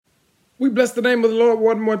We bless the name of the Lord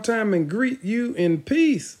one more time and greet you in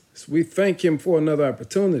peace. We thank him for another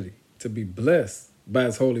opportunity to be blessed by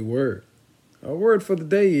his holy word. Our word for the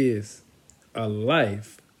day is a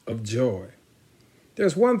life of joy.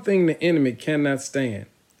 There's one thing the enemy cannot stand,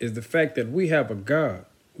 is the fact that we have a God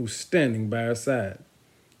who's standing by our side.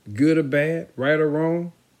 Good or bad, right or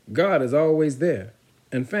wrong, God is always there.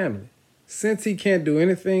 And family, since he can't do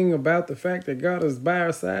anything about the fact that God is by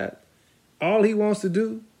our side, all he wants to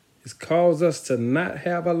do is cause us to not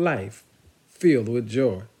have a life filled with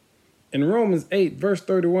joy. In Romans 8, verse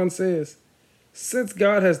 31 says, "Since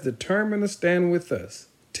God has determined to stand with us,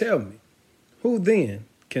 tell me, who then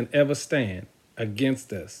can ever stand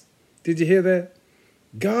against us?" Did you hear that?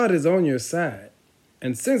 God is on your side.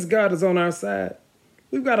 And since God is on our side,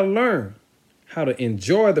 we've got to learn how to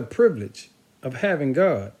enjoy the privilege of having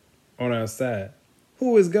God on our side.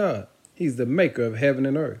 Who is God? He's the maker of heaven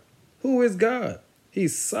and earth. Who is God?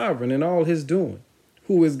 He's sovereign in all his doing.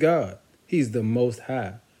 Who is God? He's the Most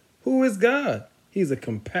High. Who is God? He's a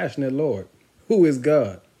compassionate Lord. Who is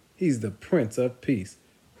God? He's the Prince of Peace.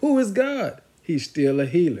 Who is God? He's still a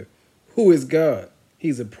healer. Who is God?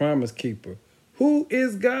 He's a promise keeper. Who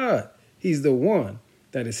is God? He's the one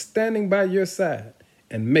that is standing by your side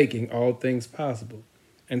and making all things possible.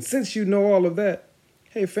 And since you know all of that,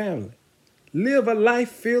 hey family, live a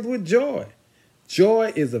life filled with joy.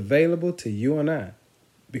 Joy is available to you and I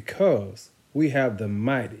because we have the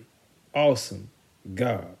mighty, awesome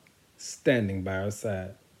God standing by our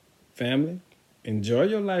side. Family, enjoy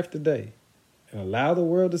your life today and allow the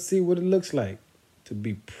world to see what it looks like to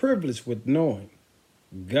be privileged with knowing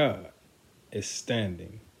God is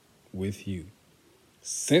standing with you.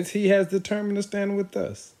 Since he has determined to stand with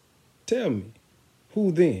us, tell me,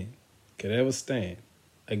 who then could ever stand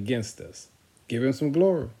against us? Give him some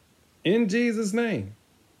glory. In Jesus' name,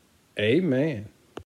 amen.